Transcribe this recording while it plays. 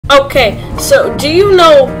Okay, so do you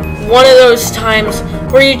know one of those times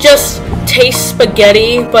where you just taste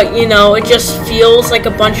spaghetti, but you know, it just feels like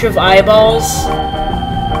a bunch of eyeballs?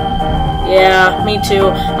 Yeah, me too.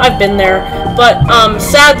 I've been there. But,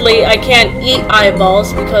 sadly, I can't eat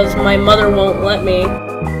eyeballs because my mother won't let me.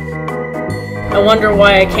 I wonder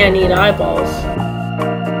why I can't eat eyeballs.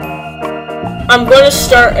 I'm gonna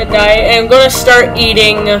start a diet, and I'm gonna start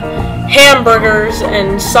eating hamburgers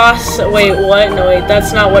and sauce. Wait, what? No, wait,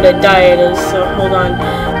 that's not what a diet is, so hold on.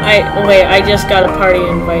 I just got a party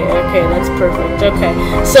invite. Okay, that's perfect. Okay,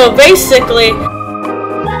 so basically,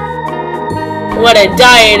 what a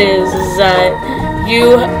diet is that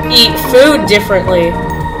you eat food differently.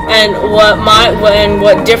 And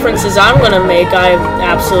what differences I'm gonna make, I have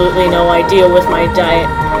absolutely no idea with my diet.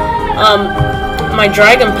 My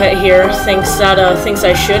dragon pet here thinks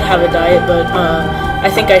I should have a diet, but I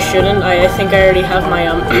think I shouldn't. I think I already have my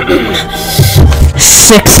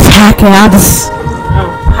six-pack abs. Oh,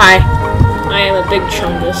 hi. I am a big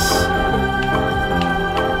chungus.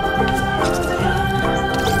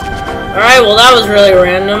 All right, well that was really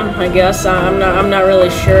random. I guess I'm not really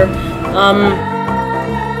sure.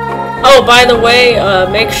 Oh, by the way,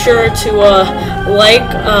 make sure to, like,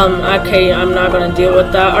 okay, I'm not gonna deal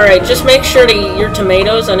with that. Alright, just make sure to eat your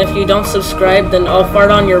tomatoes, and if you don't subscribe, then I'll fart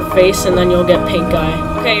on your face, and then you'll get pink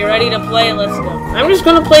eye. Okay, you ready to play? Let's go. I'm just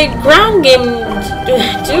gonna play ground game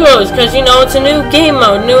duos, because, you know, it's a new game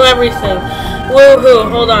mode, new everything. Woohoo,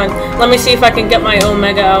 hold on. Let me see if I can get my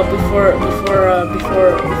Omega out before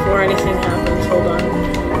anything happens. Hold on.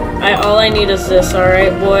 All I need is this,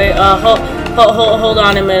 alright, boy. Hold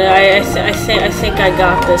on a minute. I think I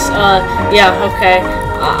got this. Yeah, okay.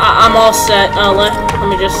 I'm all set. Let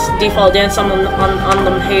me just default dance on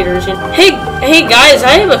them haters. You know? Hey guys,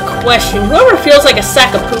 I have a question. Whoever feels like a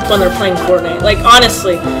sack of poop when they're playing Fortnite, like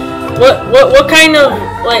honestly, what kind of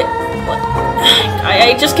like?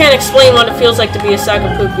 I just can't explain what it feels like to be a sack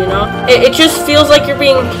of poop. You know, it just feels like you're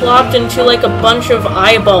being plopped into like a bunch of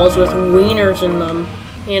eyeballs with wieners in them.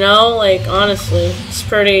 You know, like honestly, it's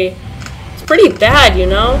pretty bad, you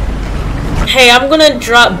know? Hey, I'm gonna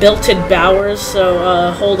drop Belted Bowers, so,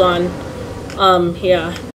 hold on.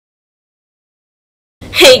 Yeah.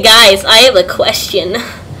 Hey guys, I have a question.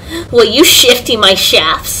 Will you shifty my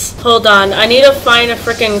shafts? Hold on, I need to find a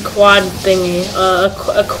frickin' quad thingy. A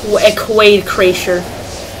quade crasher.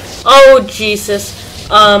 Oh, Jesus.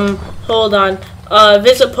 Hold on.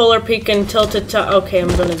 Visit Polar Peak and tilted to. Okay, I'm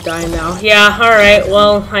gonna die now. Yeah, alright,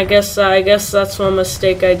 well, I guess that's one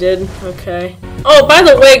mistake I did. Okay. Oh, by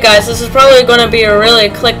the way, guys, this is probably gonna be a really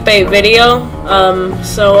clickbait video.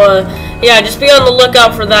 Yeah, just be on the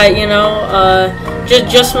lookout for that, you know.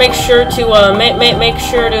 Just make sure to, make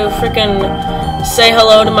sure to frickin' say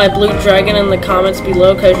hello to my blue dragon in the comments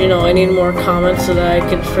below, because, you know, I need more comments so that I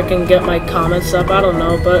can frickin' get my comments up. I don't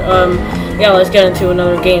know, but, yeah, let's get into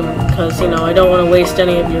another game, because, you know, I don't want to waste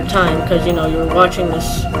any of your time, because, you know, you're watching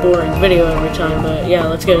this boring video every time, but, yeah,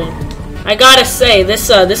 let's get it. I gotta say, this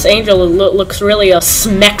angel looks really,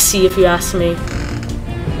 smexy, if you ask me.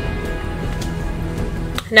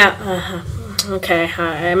 Now, okay,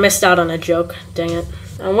 I missed out on a joke, dang it.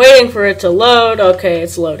 I'm waiting for it to load. Okay,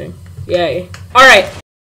 it's loading. Yay. Alright.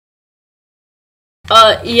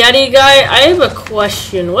 Yeti guy, I have a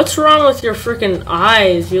question. What's wrong with your freaking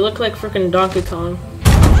eyes? You look like freaking Donkey Kong.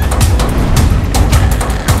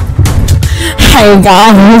 Hey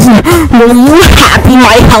guys, will you happy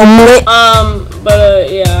my helmet?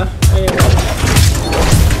 Yeah, anyway.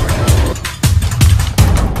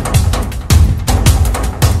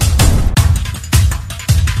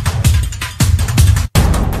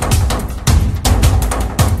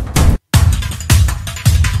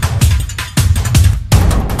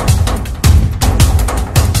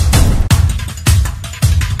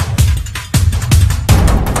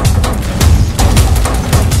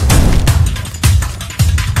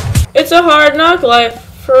 It's a hard knock life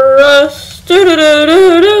for us. And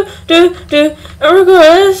we're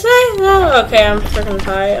gonna say that. Okay, I'm freaking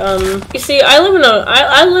high. You see, I live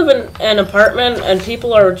in an apartment, and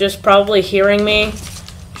people are just probably hearing me,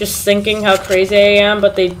 just thinking how crazy I am,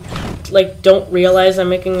 but they like don't realize I'm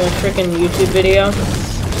making a freaking YouTube video.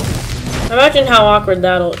 Imagine how awkward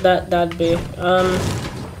that'd be.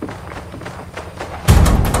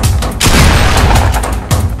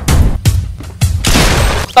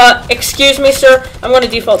 Excuse me, sir. I'm gonna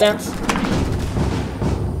default dance.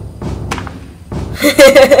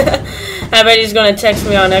 I bet he's gonna text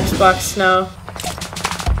me on Xbox now.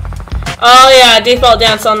 Oh yeah, default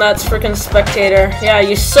dance on that freaking spectator. Yeah,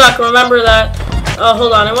 you suck. Remember that. Oh,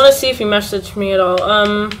 hold on. I want to see if he messaged me at all.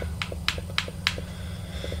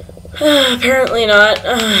 Apparently not.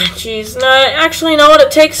 Jeez. No, actually, you know what? It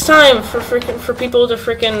takes time for people to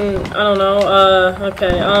freaking, I don't know.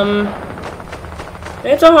 Okay.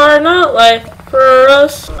 It's a hard not life for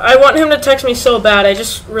us. I want him to text me so bad. I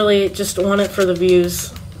just really just want it for the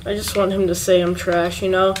views. I just want him to say I'm trash, you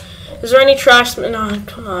know? Is there any trash? No,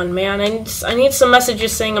 come on, man. I need some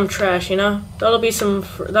messages saying I'm trash, you know? That'll be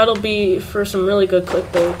for some really good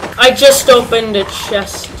clickbait. I just opened a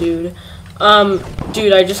chest, dude.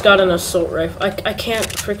 Dude, I just got an assault rifle. I can't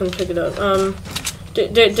freaking pick it up.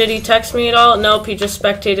 Did he text me at all? Nope, he just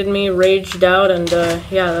spectated me, raged out, and,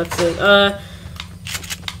 yeah, that's it.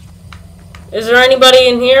 Is there anybody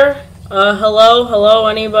in here? Hello,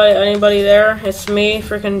 anybody there? It's me,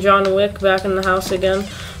 freaking John Wick, back in the house again.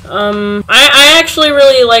 I actually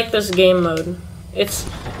really like this game mode.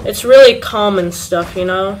 It's really calm and stuff, you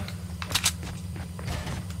know?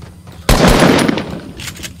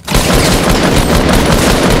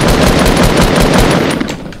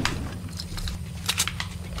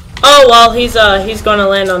 Oh, well, he's gonna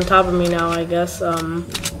land on top of me now, I guess.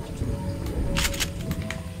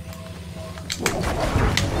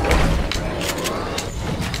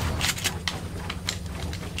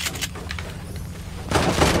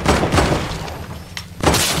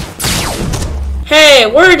 Hey,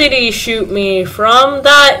 where did he shoot me from?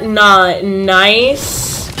 That not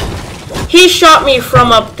nice. He shot me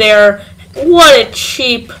from up there. What a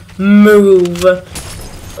cheap move.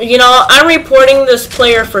 You know, I'm reporting this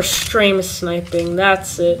player for stream sniping.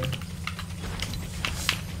 That's it.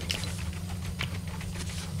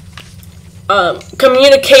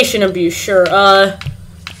 Communication abuse, sure.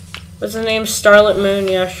 What's his name? Starlit Moon,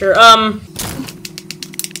 yeah, sure.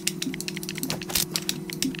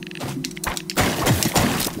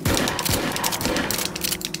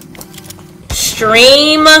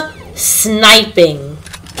 Stream sniping.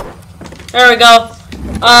 There we go.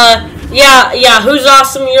 Yeah, who's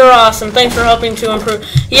awesome? You're awesome. Thanks for helping to improve.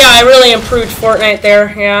 Yeah, I really improved Fortnite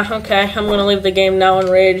there. Yeah, okay. I'm gonna leave the game now and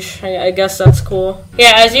rage. I guess that's cool.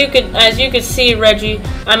 Yeah, as you could see, Reggie,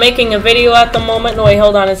 I'm making a video at the moment. No, wait,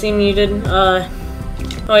 hold on. Is he muted? Oh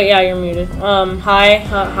wait, yeah, you're muted. Hi,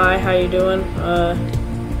 how you doing?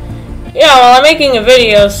 Yeah, well, I'm making a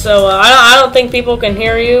video, so I don't think people can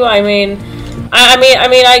hear you. I mean,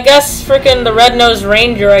 I guess freaking the Red-Nosed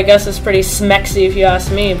Ranger, I guess, is pretty smexy if you ask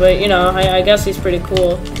me, but, you know, I guess he's pretty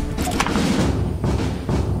cool.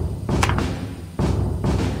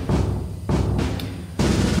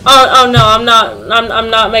 Oh no, I'm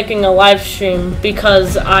not making a live stream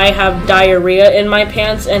because I have diarrhea in my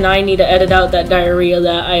pants and I need to edit out that diarrhea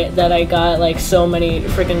that I got like so many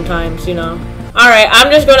freaking times, you know. Alright, I'm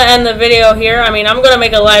just gonna end the video here. I mean, I'm gonna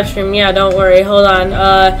make a live stream. Yeah, don't worry. Hold on.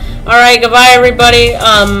 Alright, goodbye, everybody.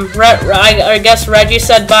 I guess Reggie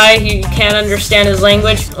said bye. He can't understand his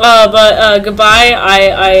language. But goodbye.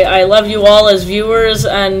 I love you all as viewers,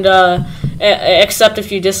 and, except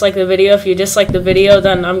if you dislike the video. If you dislike the video,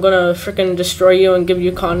 then I'm gonna freaking destroy you and give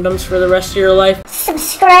you condoms for the rest of your life.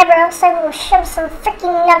 Subscribe or else I will shove some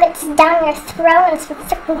freaking nuggets down your throat and some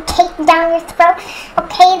freaking cake down your throat.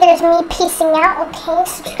 Okay, there's me peacing out. Okay,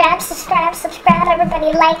 subscribe.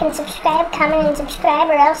 Everybody like and subscribe, comment and subscribe,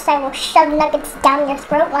 or else I will shove nuggets down your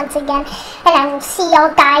throat once again. And I will see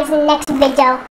y'all guys in the next video.